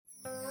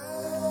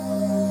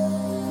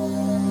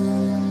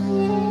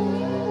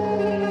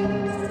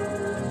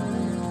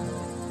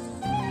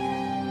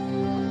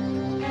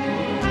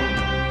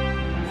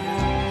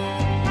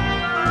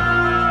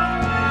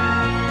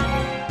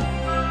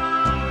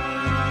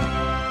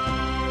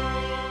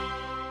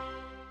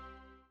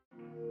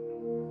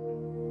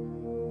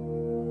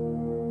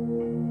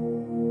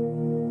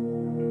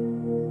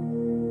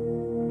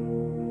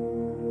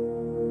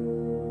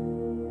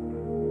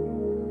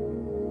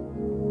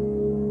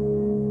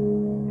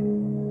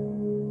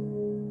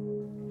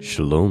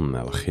Shalom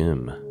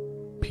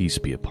Aleichem, peace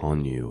be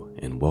upon you,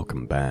 and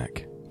welcome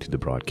back to the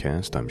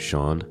broadcast. I'm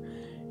Sean,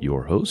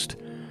 your host.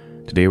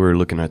 Today we're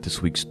looking at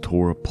this week's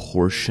Torah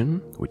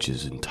portion, which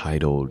is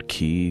entitled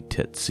Ki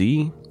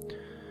Tetzi,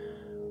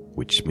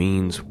 which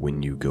means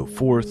when you go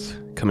forth,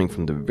 coming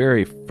from the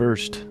very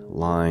first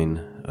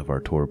line of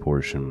our Torah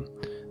portion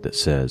that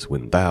says,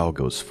 "When thou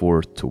goes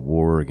forth to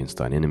war against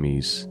thine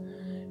enemies,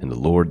 and the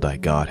Lord thy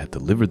God hath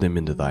delivered them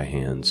into thy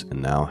hands,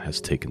 and thou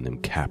hast taken them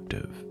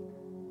captive."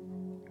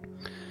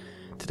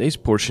 Today's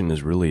portion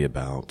is really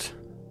about,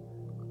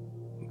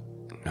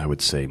 I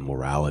would say,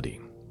 morality.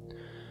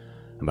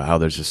 About how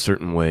there's a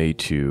certain way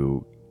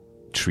to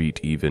treat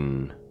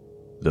even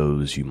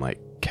those you might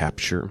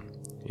capture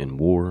in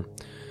war.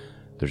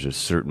 There's a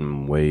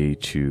certain way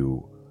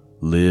to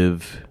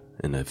live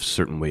in a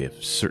certain way, a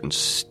certain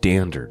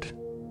standard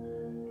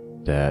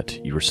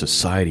that your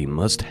society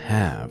must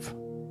have,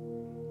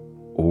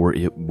 or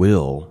it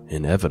will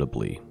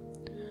inevitably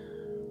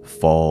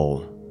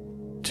fall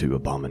to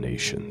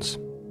abominations.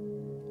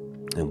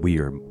 And we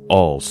are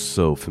all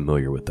so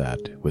familiar with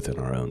that within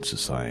our own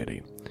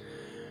society.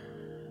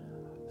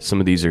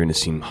 Some of these are going to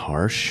seem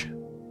harsh.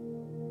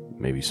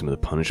 Maybe some of the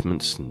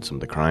punishments and some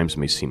of the crimes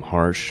may seem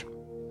harsh.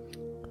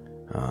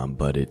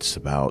 But it's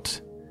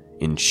about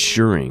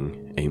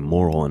ensuring a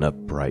moral and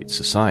upright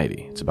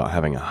society. It's about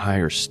having a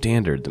higher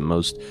standard than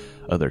most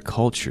other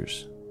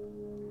cultures.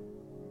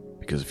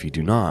 Because if you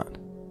do not,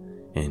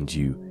 and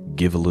you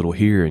give a little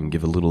here and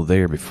give a little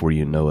there, before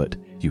you know it,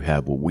 you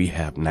have what we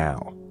have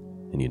now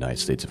in the United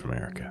States of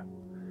America.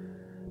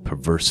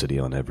 Perversity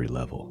on every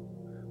level,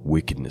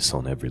 wickedness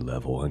on every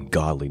level,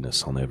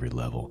 ungodliness on every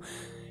level,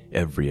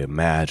 every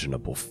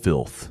imaginable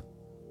filth,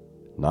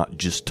 not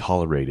just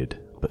tolerated,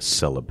 but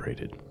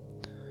celebrated.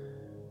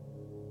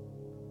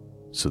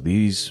 So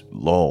these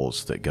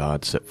laws that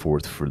God set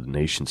forth for the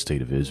nation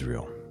state of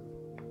Israel,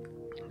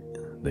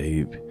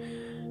 they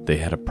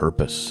had a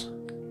purpose.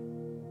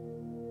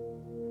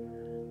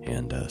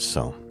 And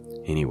so,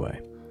 anyway,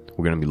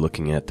 we're going to be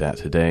looking at that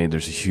today.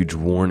 There's a huge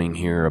warning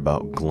here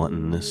about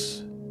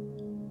gluttonness,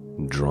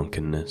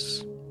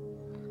 drunkenness.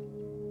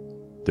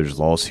 There's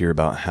laws here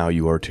about how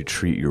you are to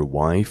treat your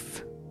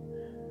wife,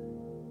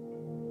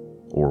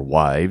 or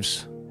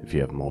wives, if you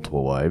have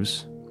multiple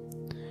wives.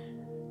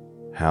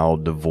 How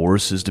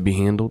divorce is to be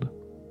handled.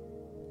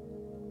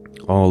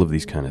 All of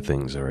these kind of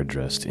things are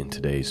addressed in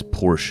today's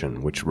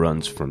portion, which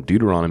runs from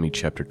Deuteronomy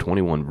chapter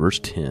 21, verse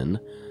 10,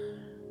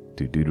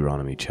 to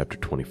Deuteronomy chapter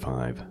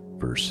 25,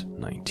 verse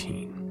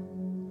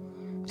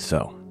 19.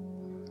 So,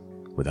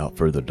 without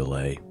further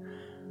delay,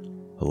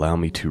 allow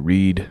me to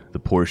read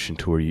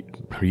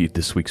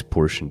this week's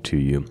portion to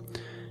you,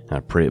 and I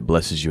pray it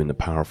blesses you in the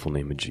powerful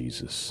name of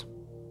Jesus.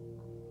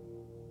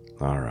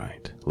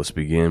 Alright, let's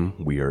begin.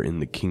 We are in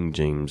the King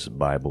James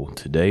Bible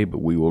today,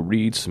 but we will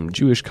read some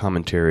Jewish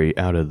commentary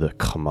out of the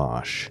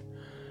Chumash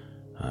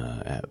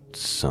at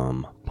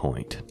some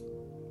point.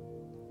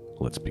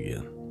 Let's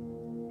begin.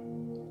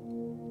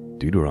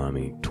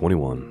 Deuteronomy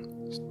 21,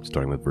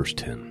 starting with verse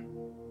 10.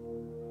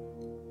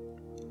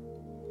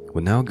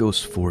 When thou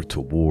goest forth to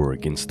war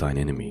against thine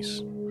enemies,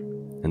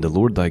 and the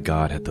Lord thy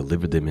God hath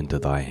delivered them into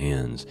thy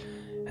hands,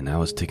 and thou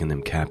hast taken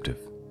them captive,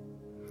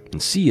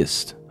 and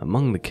seest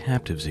among the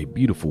captives a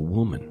beautiful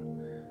woman,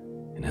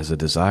 and hast a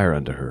desire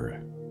unto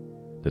her,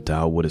 that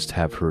thou wouldest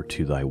have her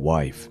to thy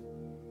wife,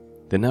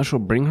 then thou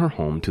shalt bring her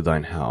home to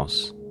thine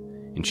house,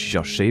 and she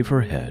shall shave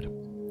her head,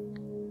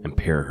 and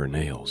pare her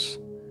nails.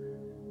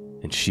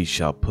 And she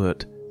shall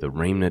put the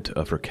raiment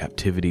of her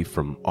captivity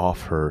from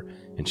off her,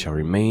 and shall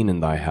remain in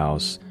thy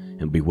house,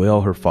 and bewail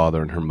her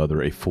father and her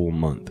mother a full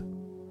month.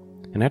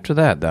 And after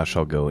that thou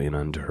shalt go in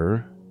unto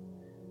her,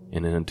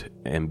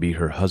 and be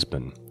her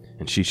husband,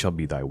 and she shall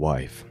be thy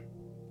wife.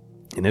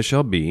 And it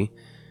shall be,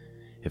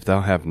 if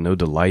thou have no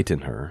delight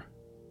in her,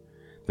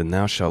 then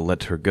thou shalt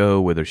let her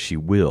go whither she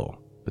will,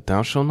 but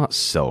thou shalt not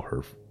sell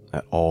her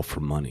at all for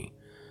money.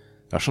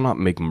 Thou shalt not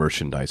make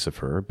merchandise of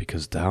her,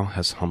 because thou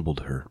hast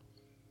humbled her.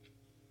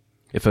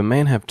 If a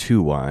man have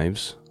two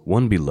wives,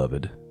 one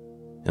beloved,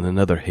 and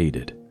another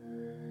hated,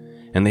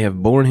 and they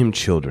have borne him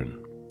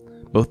children,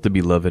 both the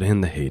beloved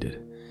and the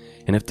hated,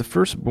 and if the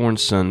firstborn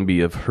son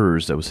be of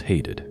hers that was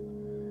hated,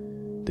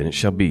 then it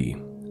shall be,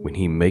 when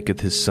he maketh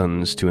his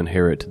sons to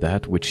inherit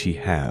that which he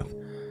hath,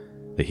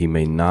 that he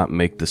may not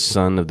make the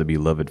son of the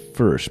beloved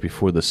first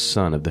before the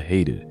son of the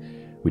hated,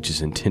 which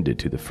is intended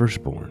to the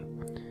firstborn.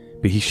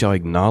 But he shall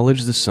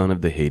acknowledge the son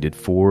of the hated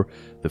for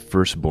the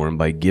firstborn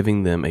by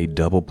giving them a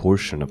double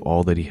portion of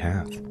all that he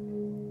hath.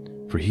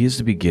 For he is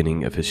the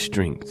beginning of his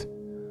strength.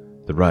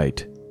 The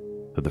right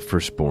of the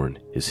firstborn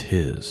is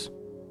his.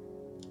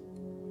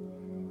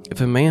 If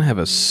a man have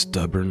a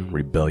stubborn,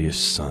 rebellious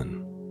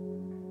son,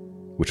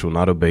 which will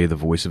not obey the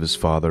voice of his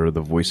father or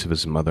the voice of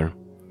his mother,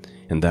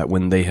 and that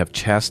when they have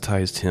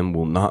chastised him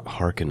will not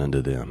hearken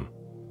unto them,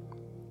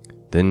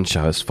 then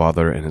shall his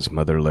father and his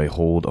mother lay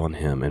hold on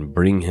him, and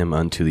bring him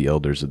unto the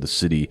elders of the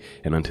city,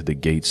 and unto the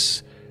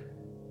gates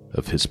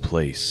of his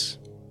place.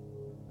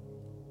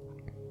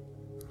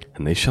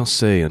 And they shall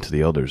say unto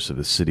the elders of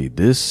the city,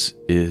 This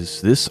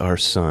our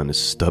son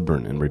is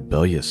stubborn and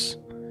rebellious.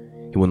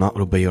 He will not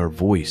obey our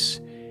voice.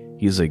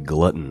 He is a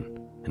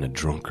glutton and a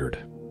drunkard.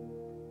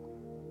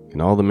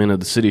 And all the men of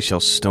the city shall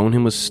stone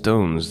him with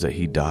stones, that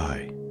he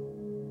die.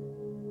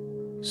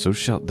 So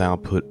shalt thou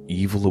put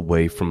evil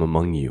away from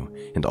among you,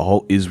 and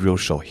all Israel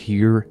shall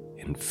hear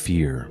and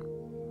fear.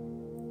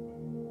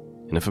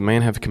 And if a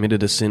man have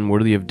committed a sin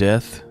worthy of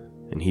death,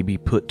 and he be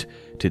put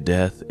to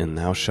death, and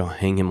thou shalt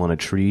hang him on a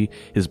tree,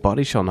 his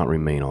body shall not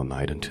remain all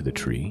night unto the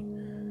tree,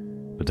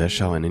 but thou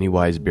shalt in any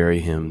wise bury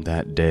him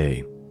that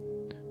day.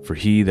 For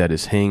he that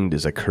is hanged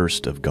is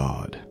accursed of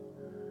God,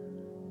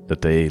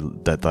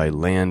 that thy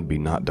land be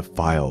not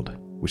defiled,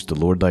 which the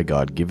Lord thy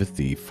God giveth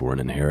thee for an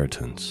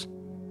inheritance.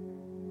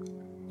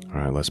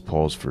 Alright, let's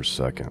pause for a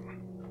second.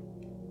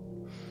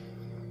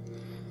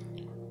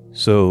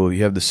 So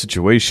you have the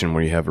situation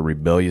where you have a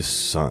rebellious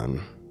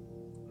son,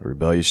 a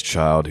rebellious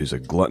child who's a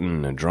glutton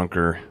and a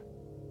drunkard,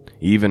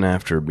 even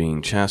after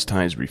being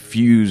chastised,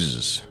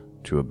 refuses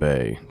to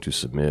obey, to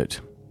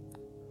submit.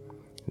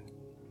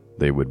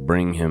 They would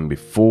bring him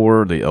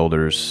before the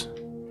elders,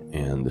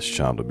 and this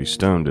child would be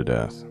stoned to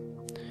death.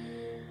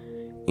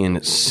 And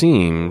it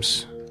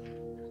seems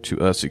to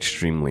us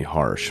extremely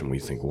harsh, and we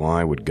think,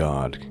 why would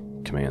God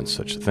command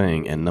such a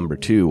thing? And number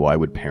two, why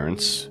would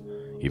parents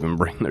even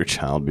bring their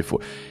child before?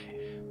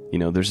 You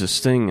know, there's this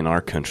thing in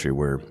our country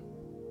where,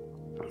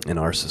 in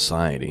our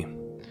society,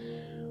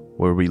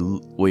 where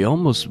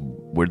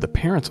where the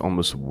parents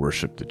almost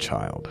worship the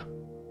child.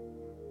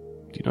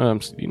 Do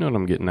you know what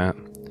I'm getting at?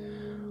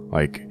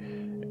 Like,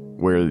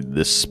 where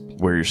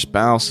your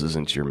spouse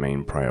isn't your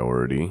main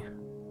priority,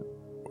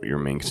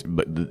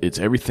 but it's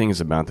everything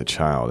is about the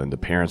child, and the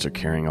parents are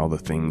carrying all the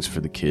things for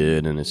the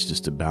kid, and it's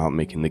just about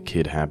making the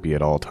kid happy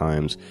at all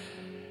times.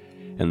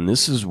 And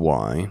this is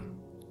why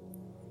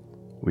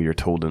we are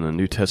told in the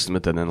New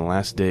Testament that in the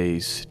last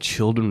days,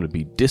 children would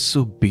be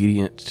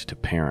disobedient to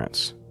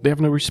parents. They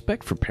have no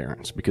respect for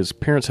parents, because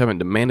parents haven't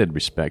demanded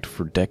respect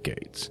for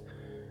decades.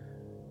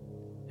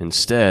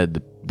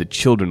 Instead, the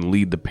children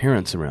lead the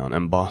parents around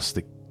and boss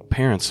the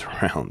parents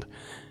around.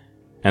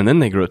 And then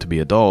they grow up to be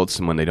adults,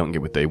 and when they don't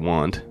get what they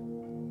want,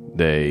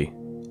 they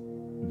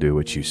do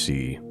what you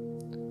see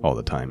all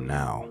the time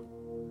now.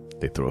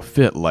 They throw a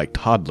fit like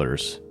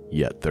toddlers,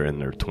 yet they're in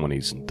their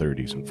 20s and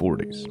 30s and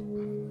 40s,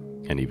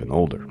 and even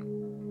older.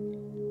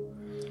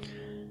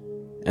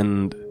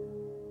 And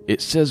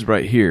it says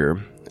right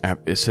here,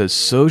 it says,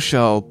 so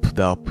shall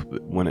thou,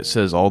 when it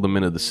says all the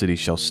men of the city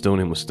shall stone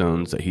him with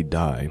stones that he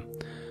die,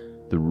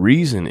 the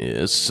reason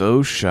is,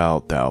 so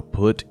shalt thou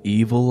put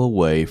evil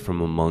away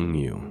from among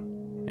you,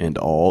 and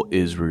all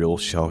Israel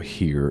shall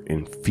hear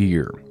and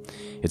fear.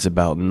 It's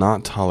about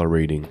not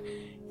tolerating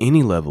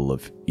any level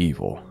of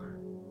evil.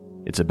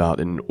 It's about,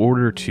 in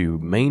order to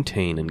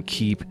maintain and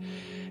keep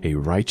a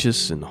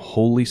righteous and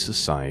holy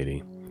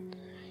society,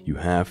 you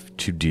have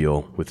to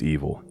deal with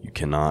evil. You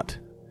cannot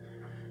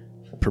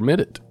permit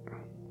it.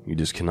 You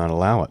just cannot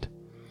allow it.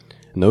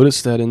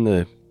 Notice that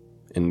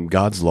in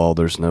God's law,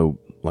 there's no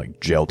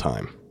jail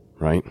time,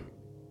 right?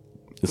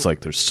 It's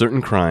like there's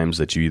certain crimes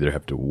that you either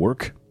have to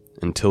work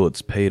until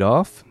it's paid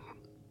off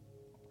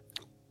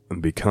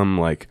and become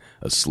like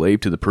a slave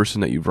to the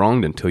person that you've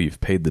wronged until you've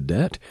paid the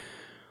debt,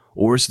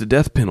 or it's the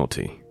death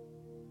penalty.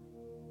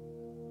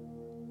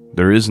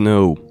 There is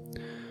no,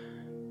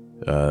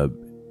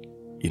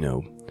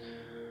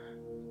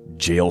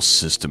 jail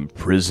system,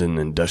 prison,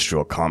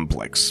 industrial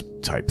complex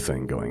type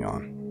thing going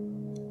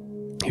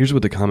on. Here's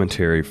what the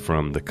commentary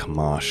from the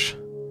Chumash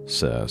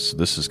says.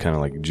 This is kind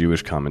of like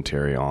Jewish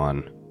commentary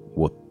on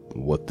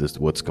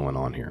what's going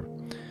on here.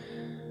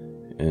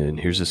 And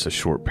here's just a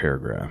short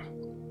paragraph.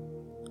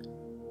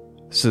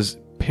 It says,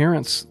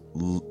 parents'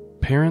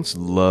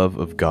 love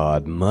of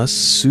God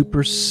must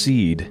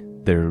supersede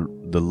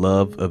the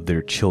love of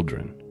their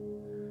children.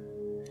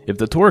 If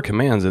the Torah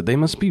commands it, they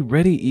must be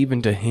ready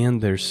even to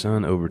hand their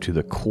son over to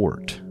the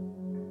court.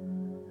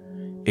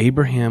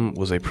 Abraham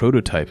was a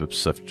prototype of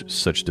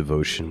such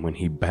devotion when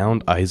he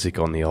bound Isaac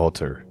on the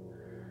altar.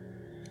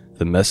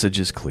 The message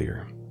is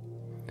clear.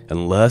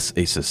 Unless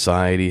a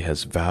society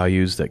has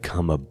values that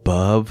come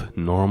above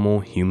normal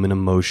human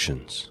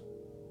emotions,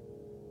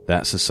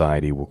 that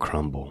society will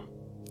crumble,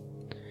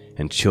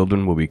 and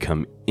children will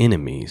become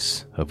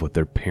enemies of what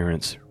their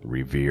parents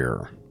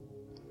revere.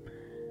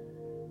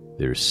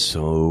 There's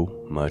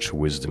so much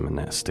wisdom in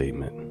that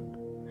statement.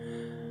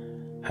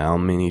 How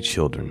many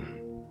children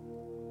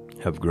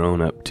have grown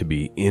up to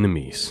be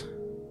enemies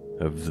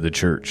of the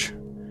church,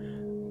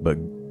 but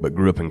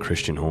grew up in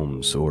Christian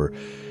homes? Or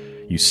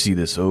you see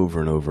this over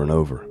and over and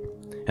over.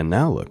 And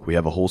now look, we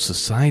have a whole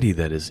society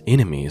that is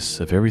enemies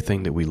of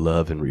everything that we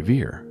love and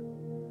revere,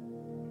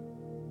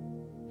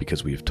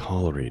 because we have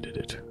tolerated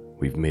it.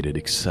 We've made it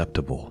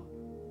acceptable.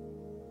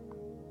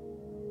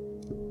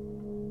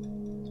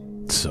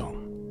 So,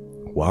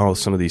 while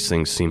some of these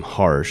things seem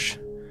harsh,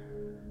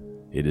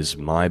 it is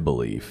my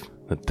belief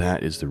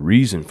that is the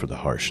reason for the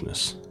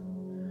harshness,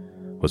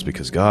 was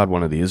because God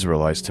wanted the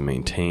Israelites to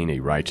maintain a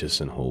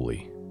righteous and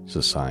holy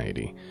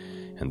society,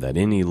 and that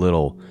any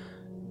little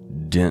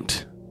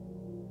dent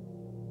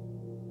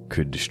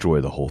could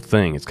destroy the whole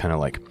thing. It's kind of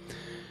like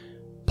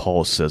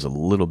Paul says, a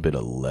little bit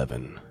of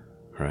leaven,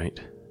 right?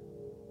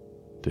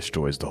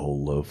 Destroys the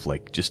whole loaf,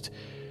 like just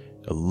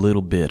a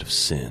little bit of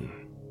sin,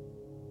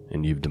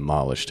 and you've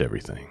demolished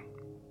everything.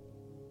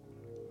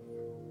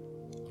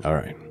 All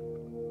right.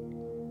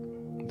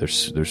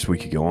 We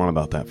could go on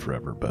about that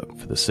forever, but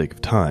for the sake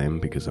of time,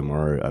 because I've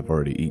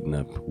already eaten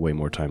up way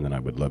more time than I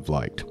would have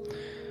liked,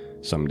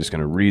 so I'm just going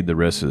to read the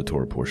rest of the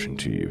Torah portion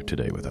to you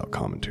today without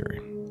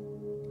commentary.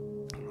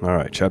 All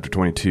right, chapter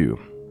 22,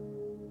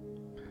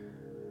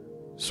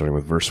 starting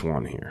with verse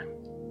 1 here.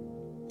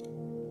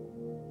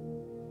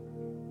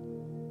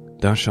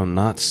 Thou shalt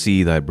not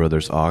see thy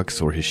brother's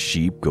ox or his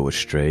sheep go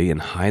astray, and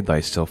hide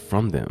thyself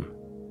from them.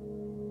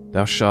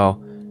 Thou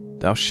shalt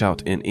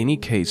in any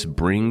case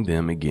bring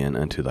them again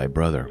unto thy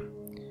brother.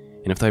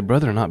 And if thy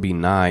brother not be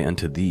nigh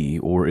unto thee,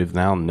 or if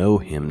thou know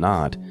him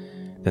not,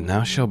 then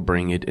thou shalt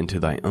bring it into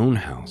thy own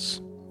house,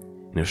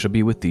 and it shall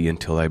be with thee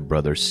until thy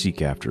brother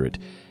seek after it,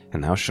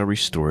 and thou shalt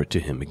restore it to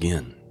him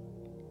again.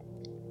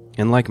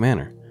 In like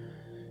manner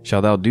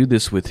shalt thou do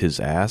this with his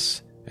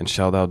ass, and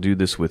shalt thou do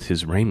this with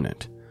his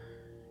raiment,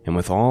 and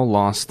with all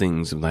lost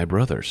things of thy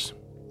brother's,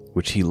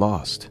 which he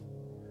lost,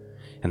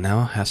 and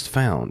thou hast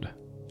found,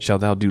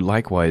 shalt thou do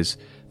likewise,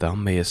 thou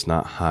mayest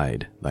not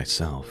hide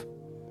thyself.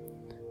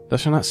 Thou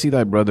shalt not see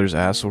thy brother's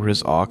ass or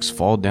his ox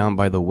fall down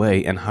by the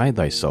way, and hide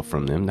thyself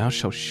from them. Thou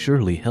shalt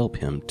surely help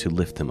him to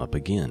lift them up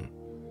again.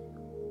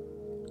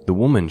 The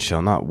woman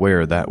shall not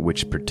wear that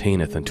which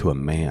pertaineth unto a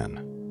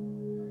man,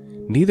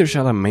 neither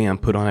shall a man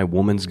put on a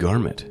woman's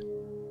garment.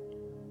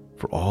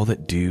 For all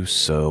that do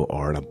so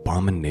are an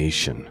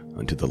abomination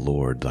unto the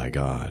Lord thy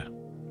God.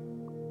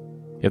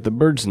 If the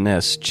bird's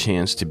nest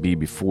chance to be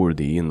before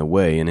thee in the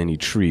way in any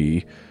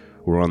tree,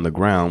 or on the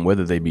ground,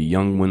 whether they be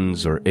young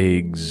ones or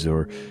eggs,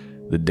 or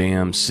the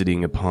dam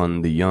sitting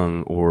upon the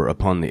young or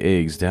upon the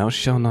eggs, thou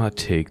shalt not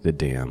take the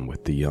dam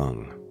with the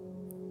young.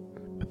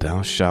 But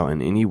thou shalt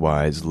in any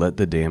wise let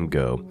the dam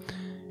go,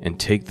 and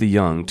take the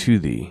young to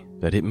thee,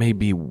 that it may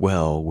be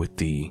well with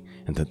thee,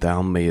 and that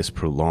thou mayest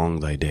prolong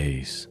thy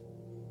days.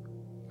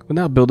 When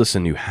thou buildest a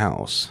new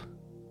house,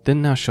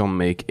 then thou shalt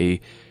make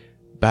a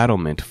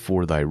battlement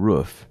for thy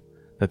roof,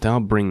 that thou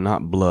bring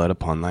not blood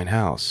upon thine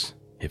house,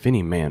 if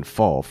any man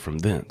fall from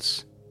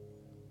thence.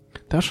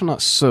 Thou shalt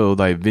not sow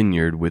thy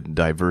vineyard with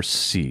diverse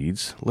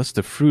seeds, lest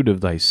the fruit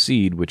of thy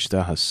seed which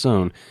thou hast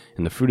sown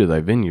and the fruit of thy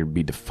vineyard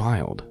be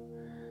defiled.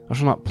 Thou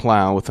shalt not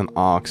plow with an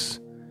ox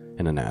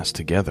and an ass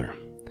together.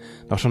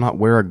 Thou shalt not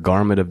wear a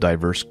garment of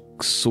diverse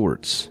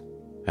sorts,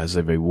 as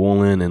of a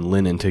woolen and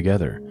linen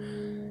together,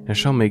 and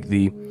shalt make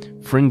thee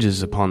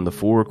fringes upon the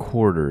four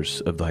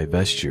quarters of thy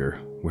vesture,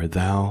 where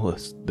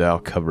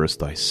thou coverest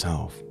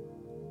thyself.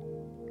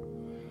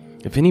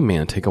 If any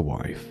man take a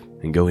wife,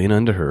 and go in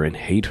unto her, and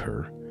hate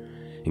her,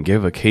 and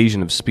give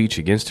occasion of speech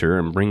against her,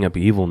 and bring up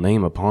evil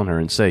name upon her,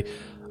 and say,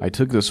 I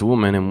took this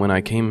woman, and when I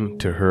came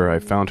to her I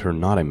found her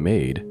not a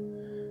maid,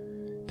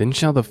 then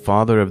shall the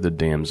father of the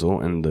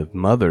damsel and the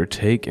mother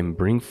take and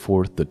bring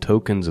forth the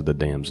tokens of the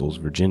damsel's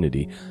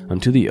virginity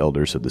unto the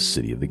elders of the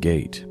city of the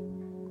gate.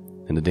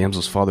 And the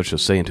damsel's father shall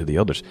say unto the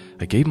elders,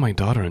 I gave my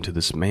daughter unto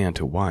this man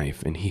to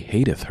wife, and he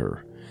hateth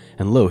her.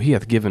 And lo, he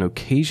hath given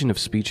occasion of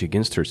speech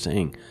against her,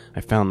 saying,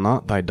 I found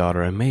not thy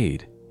daughter a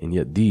maid, and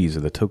yet these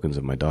are the tokens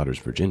of my daughter's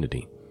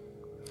virginity.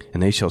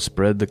 And they shall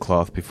spread the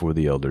cloth before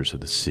the elders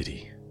of the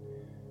city.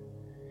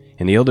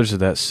 And the elders of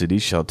that city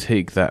shall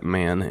take that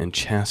man and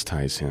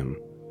chastise him.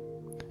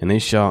 And they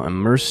shall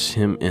immerse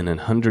him in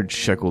 100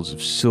 shekels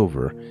of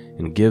silver,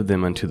 and give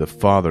them unto the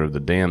father of the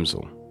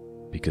damsel,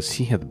 because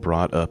he hath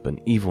brought up an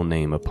evil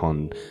name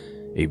upon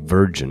a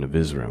virgin of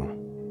Israel,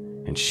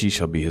 and she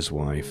shall be his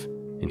wife,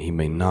 and he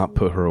may not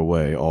put her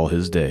away all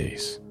his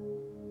days.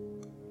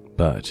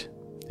 But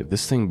if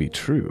this thing be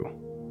true,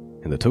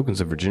 and the tokens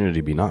of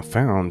virginity be not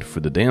found for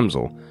the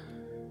damsel,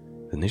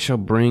 then they shall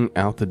bring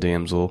out the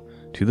damsel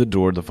to the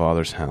door of the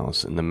father's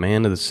house, and the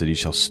man of the city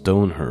shall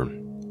stone her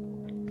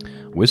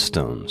with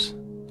stones,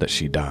 that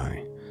she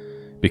die,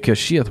 because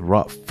she hath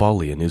wrought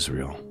folly in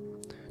Israel,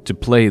 to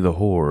play the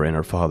whore in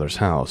her father's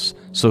house.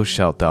 So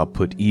shalt thou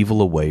put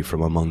evil away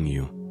from among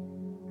you.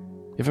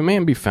 If a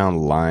man be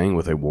found lying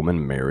with a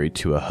woman married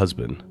to a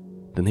husband,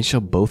 then they shall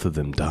both of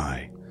them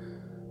die,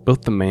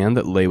 both the man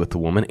that lay with the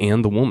woman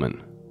and the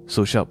woman.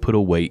 So shalt put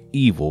away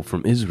evil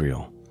from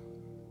Israel.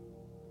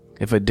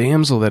 If a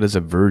damsel that is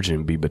a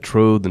virgin be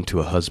betrothed unto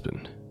a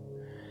husband,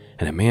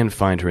 and a man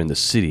find her in the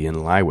city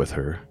and lie with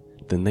her,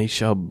 then they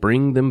shall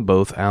bring them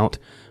both out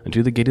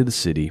unto the gate of the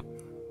city,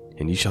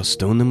 and ye shall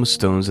stone them with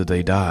stones that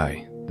they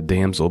die, the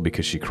damsel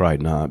because she cried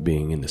not,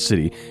 being in the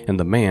city, and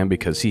the man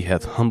because he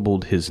hath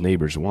humbled his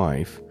neighbor's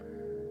wife,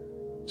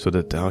 so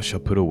that thou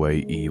shalt put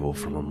away evil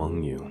from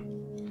among you.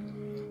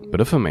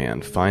 But if a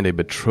man find a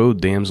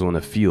betrothed damsel in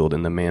a field,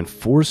 and the man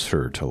force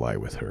her to lie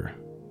with her,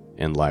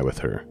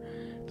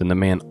 then the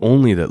man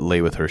only that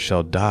lay with her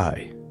shall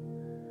die.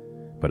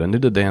 But unto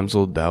the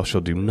damsel thou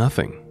shalt do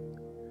nothing.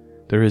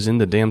 there is in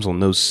the damsel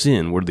no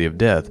sin worthy of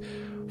death.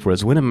 For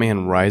as when a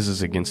man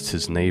rises against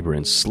his neighbor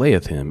and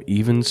slayeth him,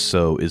 even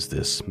so is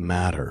this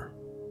matter.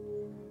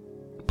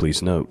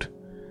 Please note,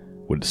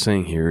 what it's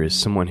saying here is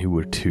someone who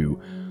were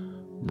to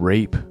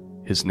rape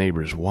his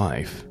neighbor's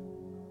wife,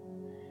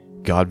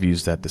 God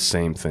views that the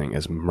same thing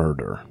as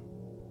murder.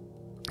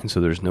 And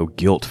so there's no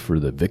guilt for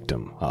the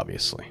victim,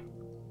 obviously.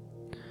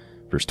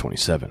 Verse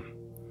 27.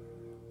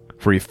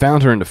 For he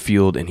found her in the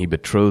field, and he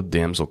betrothed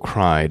damsel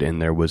cried,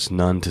 and there was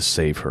none to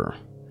save her.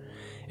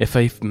 If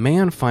a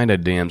man find a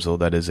damsel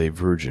that is a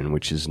virgin,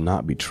 which is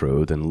not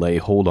betrothed, and lay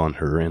hold on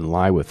her, and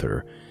lie with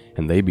her,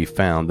 and they be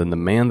found, then the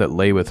man that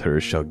lay with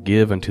her shall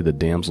give unto the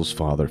damsel's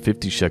father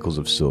 50 shekels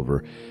of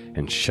silver,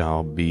 and she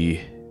shall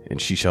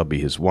be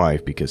his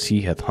wife, because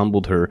he hath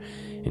humbled her,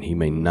 and he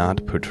may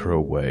not put her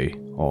away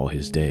all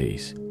his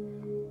days.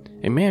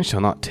 A man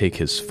shall not take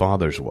his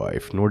father's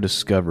wife, nor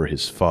discover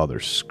his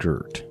father's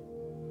skirt.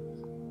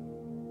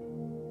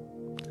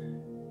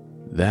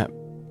 That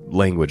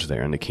language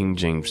there, and the King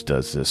James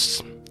does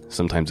this.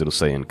 Sometimes it'll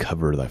say,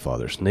 uncover thy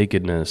father's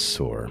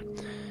nakedness, or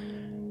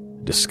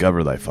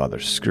discover thy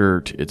father's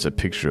skirt. It's a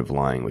picture of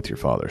lying with your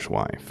father's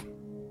wife.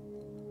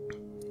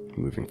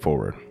 Moving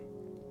forward.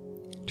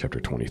 Chapter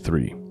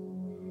 23.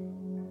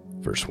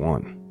 Verse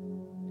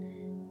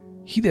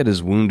 1. He that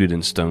is wounded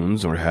in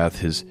stones, or hath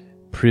his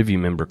privy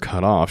member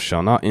cut off,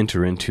 shall not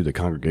enter into the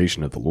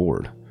congregation of the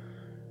Lord.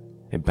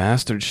 A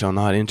bastard shall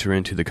not enter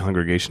into the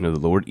congregation of the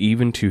Lord,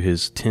 even to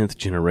his 10th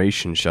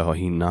generation shall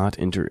he not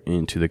enter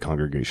into the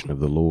congregation of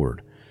the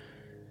Lord.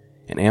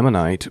 An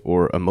Ammonite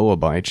or a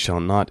Moabite shall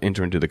not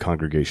enter into the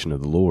congregation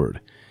of the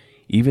Lord.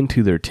 Even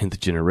to their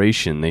 10th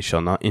generation they shall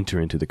not enter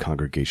into the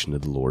congregation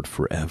of the Lord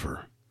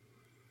forever.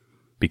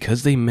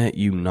 Because they met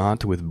you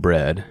not with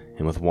bread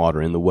and with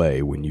water in the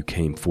way when you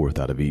came forth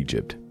out of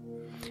Egypt,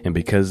 and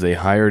because they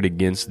hired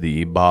against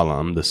thee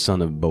Balaam the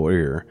son of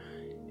Beor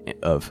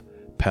of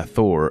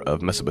Pethor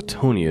of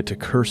Mesopotamia to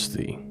curse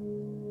thee.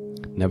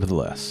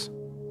 Nevertheless,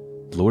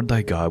 the Lord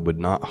thy God would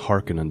not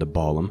hearken unto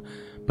Balaam,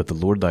 but the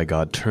Lord thy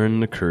God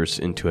turned the curse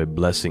into a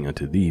blessing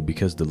unto thee,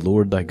 because the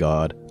Lord thy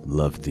God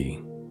loved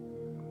thee.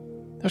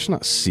 Thou shalt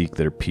not seek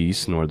their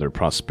peace nor their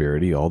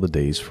prosperity all the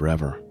days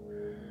forever.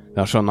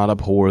 Thou shalt not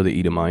abhor the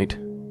Edomite,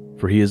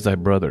 for he is thy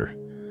brother.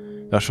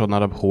 Thou shalt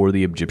not abhor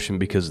the Egyptian,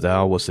 because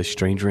thou wast a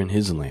stranger in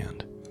his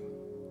land.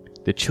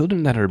 The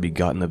children that are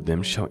begotten of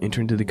them shall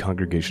enter into the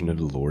congregation of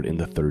the Lord in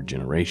the 3rd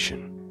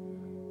generation.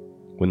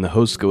 When the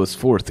host goeth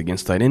forth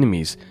against thine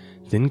enemies,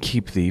 then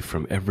keep thee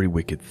from every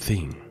wicked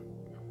thing.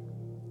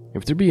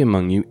 If there be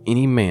among you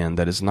any man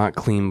that is not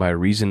clean by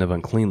reason of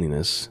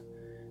uncleanliness,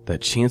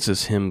 that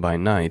chances him by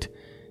night,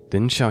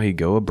 then shall he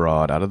go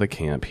abroad out of the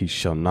camp, he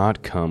shall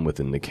not come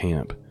within the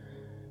camp.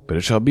 But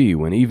it shall be,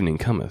 when evening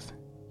cometh,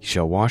 he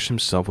shall wash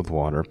himself with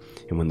water,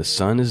 and when the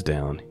sun is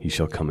down, he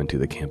shall come into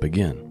the camp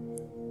again.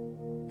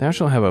 Thou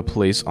shalt have a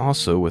place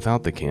also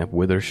without the camp,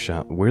 whither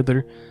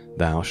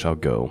thou shalt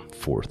go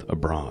forth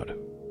abroad.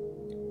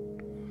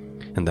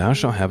 And thou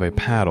shalt have a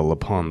paddle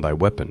upon thy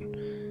weapon,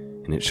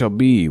 and it shall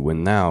be,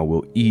 when thou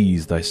wilt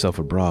ease thyself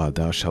abroad,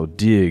 thou shalt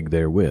dig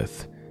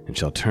therewith, and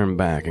shalt turn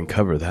back and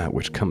cover that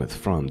which cometh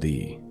from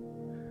thee.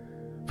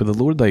 For the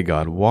Lord thy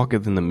God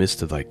walketh in the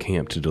midst of thy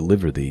camp to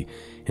deliver thee,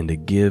 and to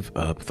give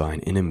up thine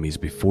enemies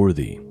before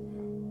thee.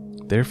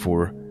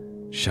 Therefore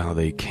shall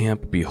thy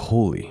camp be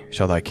holy,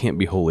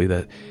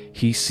 that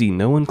he see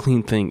no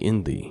unclean thing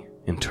in thee,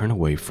 and turn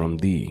away from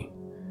thee.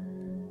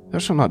 Thou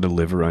shalt not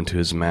deliver unto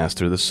his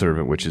master the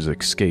servant which is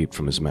escaped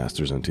from his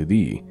masters unto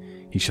thee.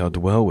 He shall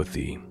dwell with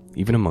thee,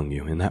 even among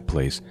you, in that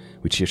place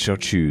which he shall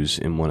choose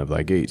in one of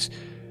thy gates.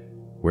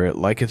 Where it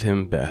liketh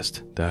him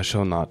best, thou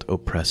shalt not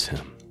oppress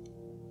him.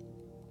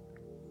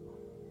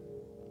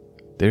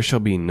 There shall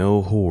be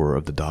no whore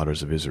of the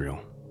daughters of Israel,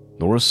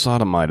 nor a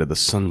sodomite of the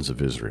sons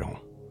of Israel.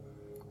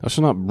 Thou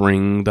shalt not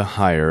bring the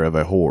hire of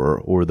a whore,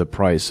 or the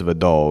price of a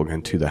dog,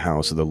 into the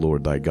house of the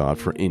Lord thy God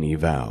for any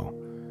vow.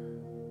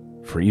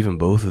 For even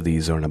both of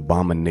these are an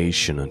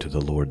abomination unto the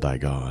Lord thy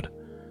God.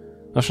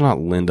 Thou shalt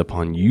not lend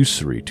upon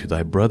usury to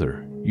thy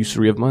brother,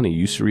 usury of money,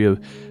 usury of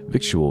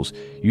victuals,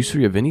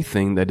 usury of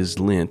anything that is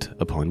lent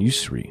upon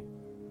usury.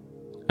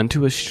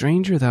 Unto a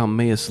stranger thou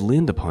mayest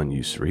lend upon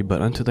usury,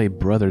 but unto thy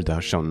brother thou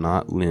shalt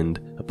not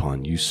lend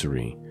upon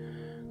usury,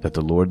 that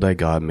the Lord thy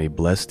God may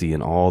bless thee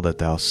in all that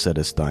thou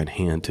settest thine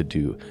hand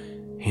to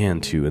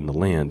in the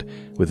land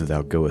whither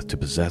thou goest to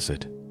possess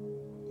it.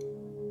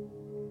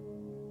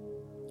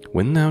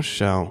 When thou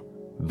shalt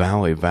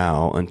vow a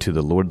vow unto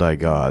the Lord thy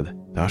God,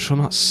 thou shalt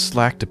not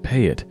slack to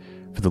pay it,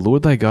 for the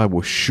Lord thy God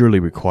will surely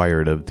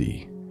require it of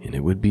thee, and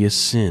it would be a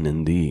sin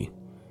in thee.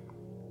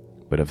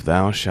 But if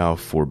thou shalt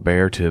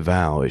forbear to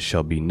vow, it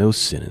shall be no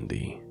sin in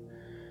thee.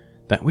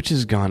 That which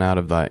is gone out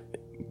of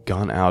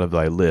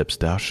thy lips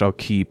thou shalt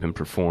keep and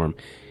perform,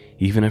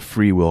 even a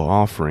freewill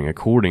offering,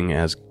 according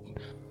as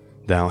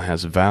thou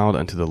hast vowed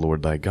unto the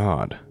Lord thy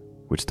God,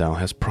 which thou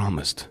hast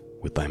promised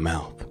with thy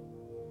mouth.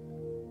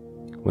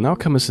 When thou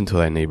comest into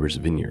thy neighbor's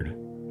vineyard,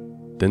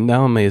 then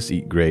thou mayest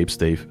eat grapes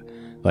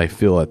thy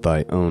fill at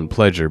thy own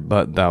pleasure,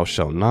 but thou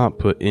shalt not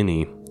put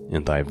any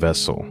in thy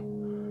vessel.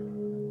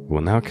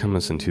 When thou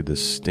comest into the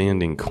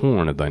standing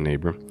corn of thy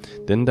neighbor,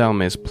 then thou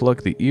mayst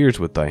pluck the ears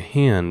with thy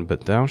hand,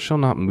 but thou shalt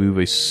not move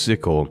a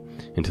sickle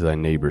into thy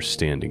neighbor's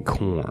standing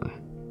corn.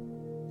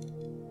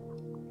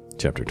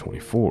 Chapter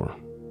 24.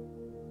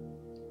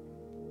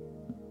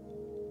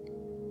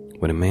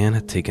 When a man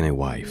hath taken a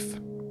wife,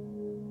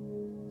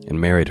 and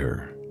married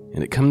her,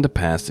 and it come to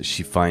pass that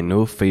she find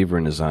no favor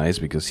in his eyes,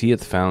 because he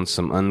hath found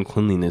some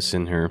uncleanness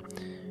in her,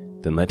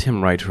 then let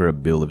him write her a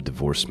bill of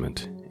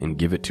divorcement, and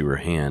give it to her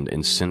hand,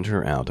 and send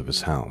her out of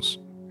his house.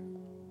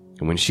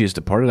 And when she is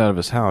departed out of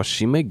his house,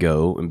 she may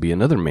go and be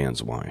another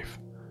man's wife.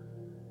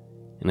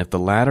 And if the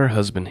latter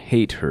husband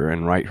hate her,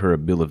 and write her a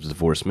bill of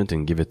divorcement,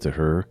 and give it to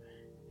her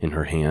in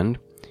her hand,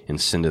 and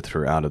sendeth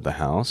her out of the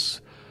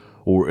house,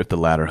 or if the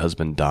latter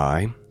husband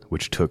die,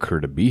 which took her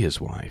to be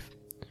his wife,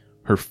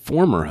 her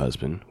former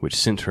husband, which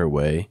sent her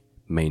away,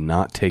 may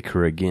not take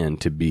her again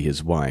to be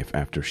his wife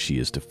after she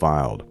is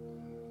defiled.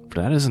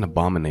 For that is an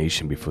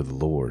abomination before the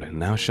Lord,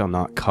 and thou shalt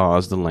not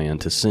cause the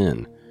land to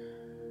sin,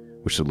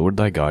 which the Lord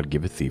thy God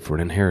giveth thee for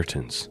an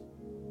inheritance.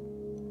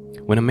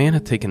 When a man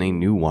hath taken a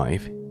new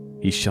wife,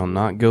 he shall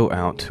not go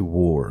out to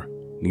war,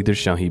 neither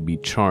shall he be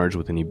charged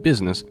with any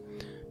business,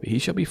 but he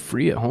shall be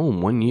free at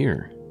home 1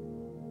 year,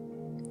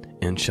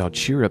 and shall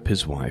cheer up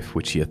his wife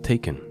which he hath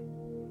taken.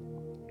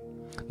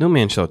 No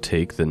man shall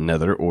take the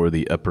nether or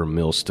the upper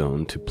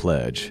millstone to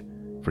pledge,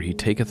 for he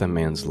taketh a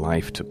man's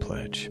life to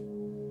pledge.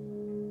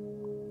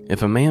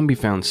 If a man be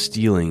found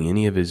stealing of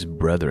any of his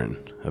brethren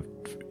of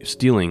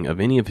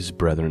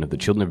the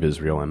children of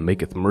Israel, and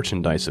maketh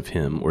merchandise of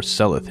him, or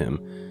selleth him,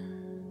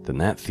 then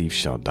that thief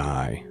shall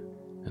die,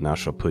 and thou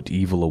shalt put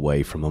evil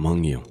away from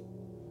among you.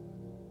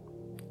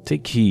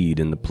 Take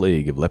heed in the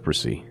plague of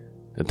leprosy,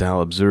 that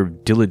thou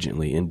observe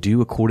diligently, and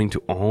do according to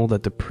all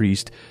that the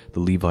priest, the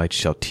Levites,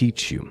 shall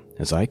teach you.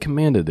 As I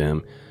commanded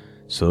them,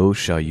 so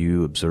shall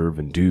you observe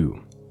and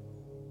do.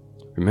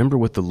 Remember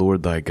what the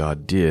Lord thy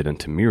God did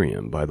unto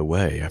Miriam by the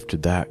way, after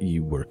that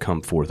ye were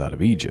come forth out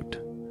of Egypt.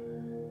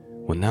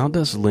 When thou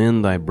dost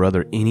lend thy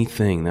brother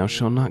anything, thou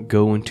shalt not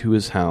go into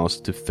his house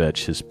to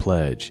fetch his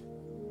pledge.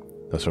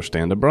 Thou shalt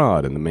stand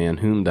abroad, and the man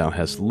whom thou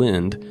hast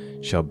lend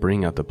shall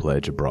bring out the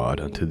pledge abroad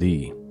unto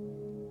thee.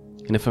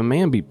 And if a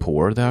man be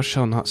poor, thou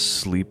shalt not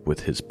sleep with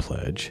his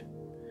pledge.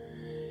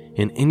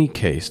 In any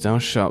case thou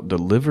shalt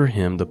deliver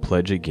him the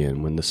pledge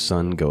again when the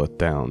sun goeth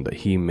down, that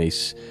he may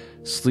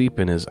sleep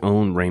in his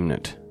own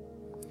raiment,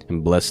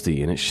 and bless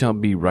thee, and it shall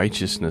be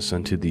righteousness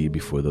unto thee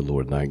before the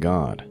Lord thy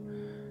God.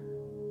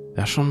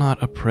 Thou shalt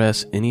not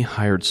oppress any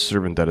hired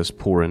servant that is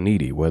poor and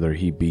needy, whether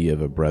he be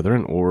of a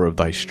brethren or of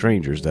thy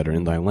strangers that are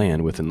in thy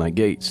land within thy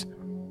gates.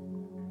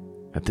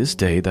 At this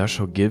day thou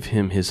shalt give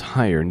him his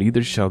hire,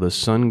 neither shall the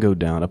sun go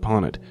down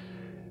upon it,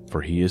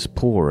 for he is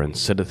poor, and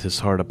setteth his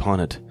heart upon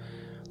it,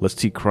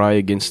 lest he cry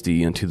against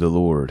thee unto the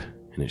Lord,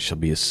 and it shall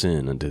be a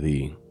sin unto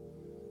thee.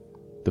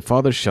 The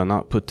fathers shall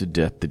not put to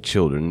death the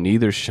children,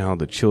 neither shall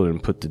the children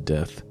put to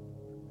death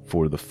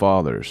for the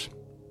fathers.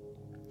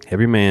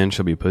 Every man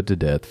shall be put to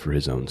death for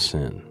his own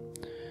sin.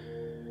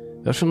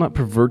 Thou shalt not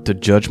pervert the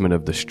judgment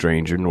of the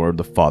stranger, nor of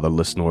the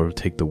fatherless, nor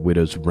take the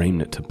widow's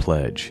raiment to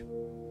pledge.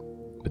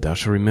 But thou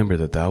shalt remember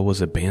that thou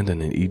wast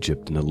abandoned in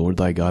Egypt, and the Lord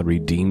thy God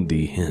redeemed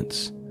thee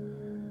hence.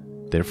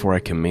 Therefore I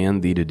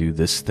command thee to do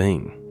this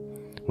thing.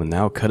 When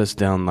thou cuttest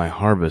down thy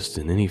harvest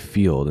in any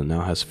field, and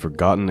thou hast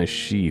forgotten a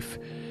sheaf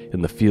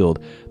in the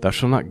field, thou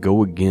shalt not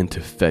go again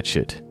to fetch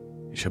it.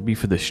 It shall be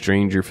for the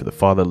stranger, for the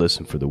fatherless,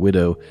 and for the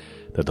widow,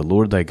 that the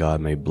Lord thy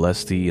God may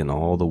bless thee in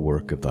all the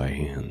work of thy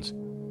hands.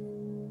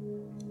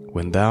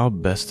 When thou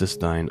bestest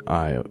thine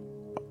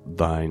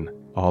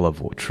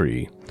olive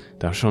tree,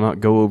 thou shalt not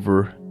go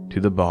over to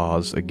the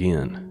boughs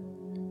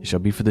again. It shall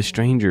be for the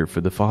stranger,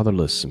 for the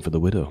fatherless, and for the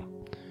widow.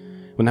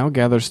 When thou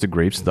gatherest the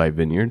grapes of thy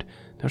vineyard,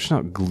 thou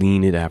shalt not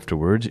glean it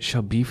afterwards. It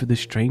shall be for the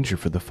stranger,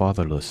 for the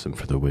fatherless, and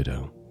for the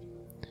widow.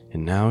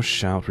 And thou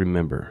shalt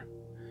remember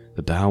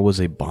that thou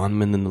wast a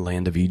bondman in the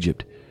land of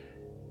Egypt,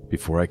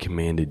 before I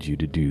commanded you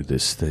to do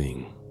this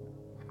thing.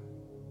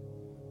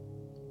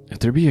 If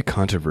there be a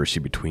controversy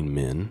between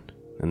men,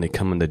 and they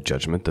come into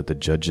judgment, that the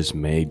judges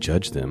may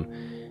judge them,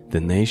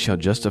 then they shall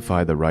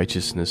justify the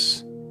righteous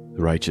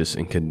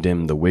and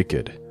condemn the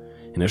wicked.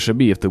 And it shall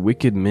be, if the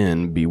wicked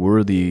men be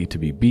worthy to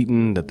be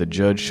beaten, that the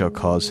judge shall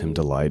cause him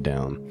to lie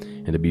down,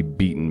 and to be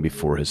beaten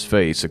before his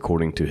face,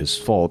 according to his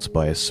faults,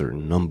 by a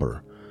certain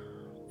number.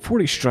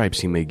 40 stripes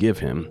he may give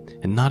him,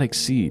 and not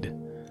exceed.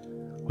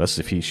 Lest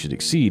if he should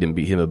exceed, and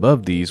beat him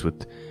above these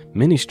with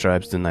many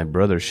stripes, then thy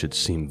brother should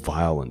seem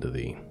vile unto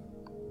thee.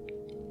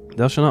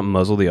 Thou shalt not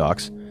muzzle the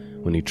ox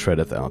when he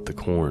treadeth out the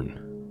corn.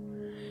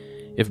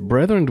 If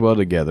brethren dwell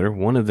together,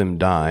 one of them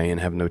die, and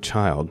have no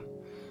child,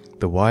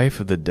 the wife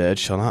of the dead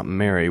shall not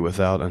marry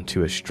without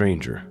unto a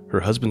stranger.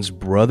 Her husband's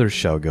brother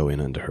shall go in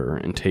unto her,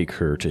 and take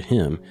her to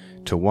him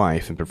to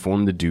wife, and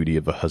perform the duty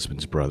of a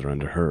husband's brother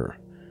unto her.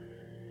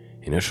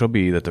 And it shall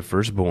be that the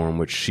firstborn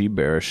which she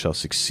beareth shall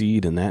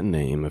succeed in that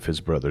name of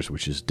his brother's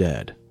which is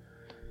dead,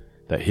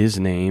 that his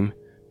name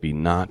be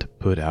not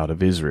put out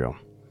of Israel.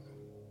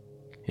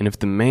 And if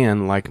the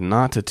man like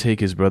not to take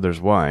his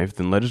brother's wife,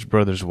 then let his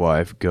brother's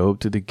wife go up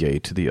to the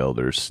gate to the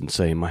elders, and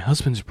say, My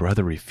husband's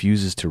brother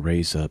refuses to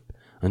raise up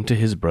unto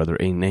his brother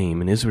a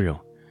name in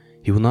Israel.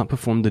 He will not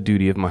perform the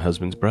duty of my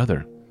husband's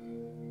brother.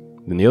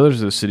 Then the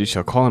elders of the city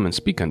shall call him and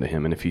speak unto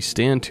him, and if he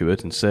stand to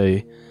it and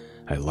say,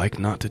 I like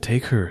not to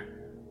take her,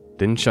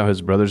 then shall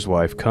his brother's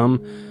wife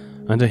come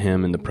unto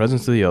him in the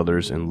presence of the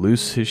elders, and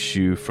loose his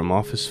shoe from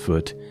off his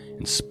foot,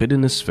 and spit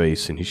in his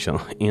face, and he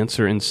shall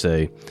answer and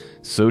say,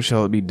 So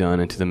shall it be done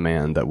unto the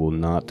man that will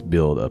not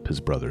build up his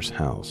brother's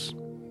house.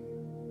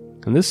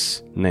 And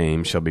this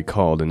name shall be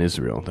called in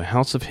Israel, the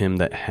house of him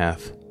that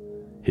hath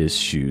his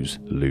shoes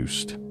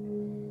loosed.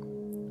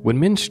 When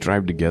men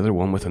strive together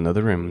one with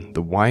another, and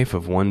the wife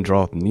of one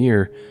draweth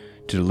near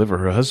to deliver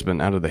her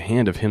husband out of the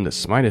hand of him that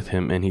smiteth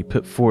him, and he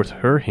put forth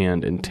her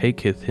hand and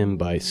taketh him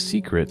by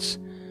secrets,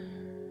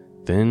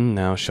 then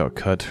thou shalt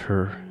cut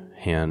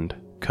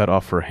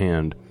off her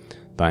hand,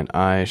 thine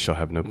eye shall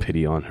have no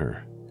pity on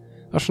her.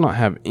 Thou shalt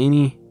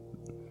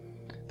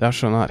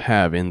not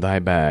have in thy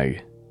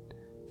bag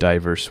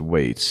divers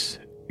weights,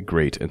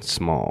 great and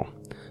small.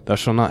 Thou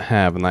shalt not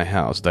have in thy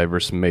house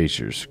divers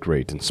measures,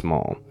 great and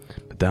small.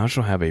 But thou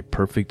shalt have a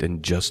perfect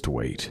and just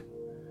weight.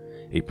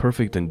 A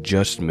perfect and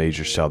just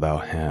measure shalt thou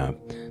have,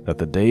 that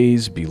the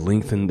days be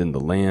lengthened in the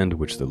land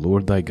which the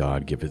Lord thy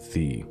God giveth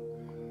thee.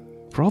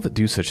 For all that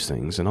do such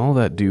things, and all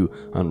that do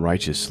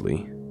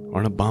unrighteously,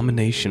 are an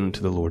abomination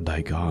unto the Lord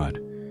thy God.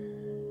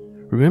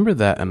 Remember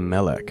that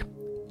Amalek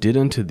did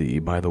unto thee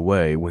by the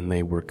way when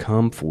they were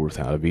come forth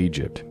out of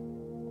Egypt,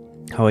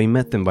 how he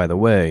met them by the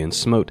way, and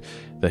smote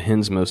the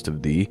hindsmost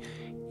of thee,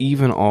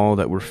 even all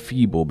that were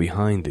feeble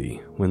behind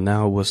thee, when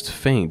thou wast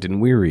faint and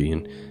weary,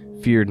 and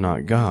feared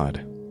not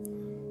God.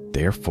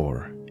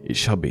 Therefore it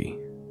shall be,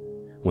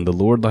 when the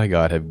Lord thy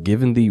God have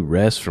given thee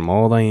rest from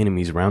all thy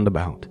enemies round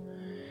about,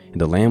 in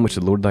the land which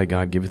the Lord thy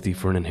God giveth thee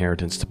for an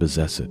inheritance to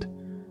possess it,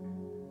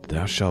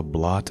 thou shalt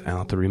blot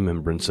out the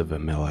remembrance of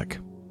Amalek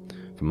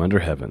from under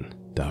heaven,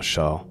 thou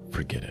shalt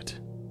forget it.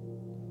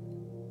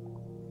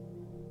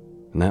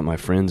 And that, my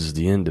friends, is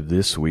the end of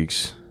this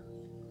week's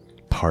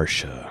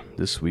Parsha,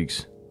 this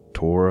week's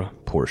Torah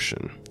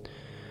portion.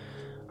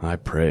 I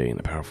pray in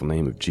the powerful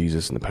name of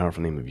Jesus and the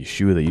powerful name of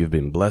Yeshua that you've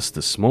been blessed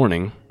this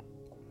morning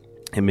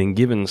and been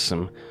given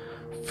some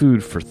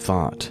food for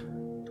thought.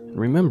 And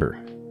remember,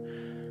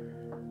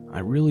 I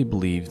really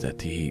believe that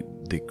the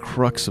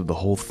crux of the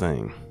whole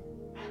thing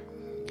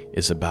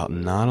is about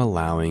not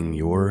allowing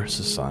your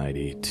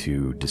society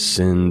to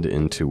descend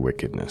into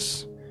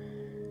wickedness.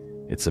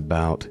 It's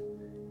about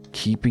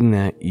keeping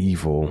that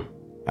evil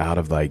out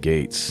of thy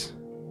gates,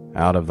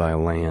 out of thy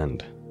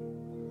land.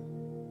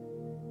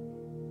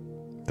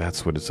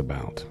 That's what it's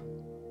about.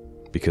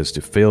 Because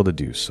to fail to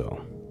do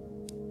so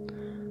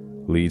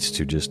leads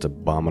to just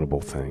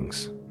abominable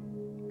things,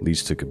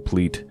 leads to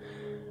complete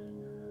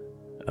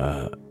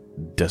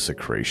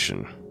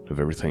desecration of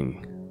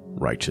everything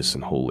righteous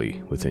and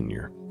holy within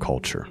your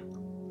culture,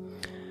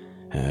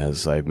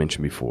 as I've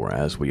mentioned before,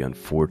 as we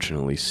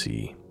unfortunately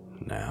see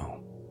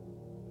now.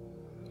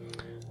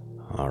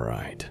 All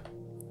right.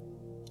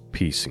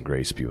 Peace and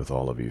grace be with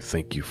all of you.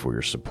 Thank you for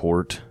your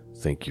support.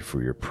 Thank you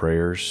for your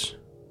prayers.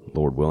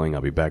 Lord willing,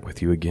 I'll be back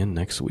with you again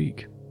next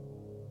week.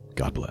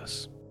 God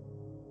bless.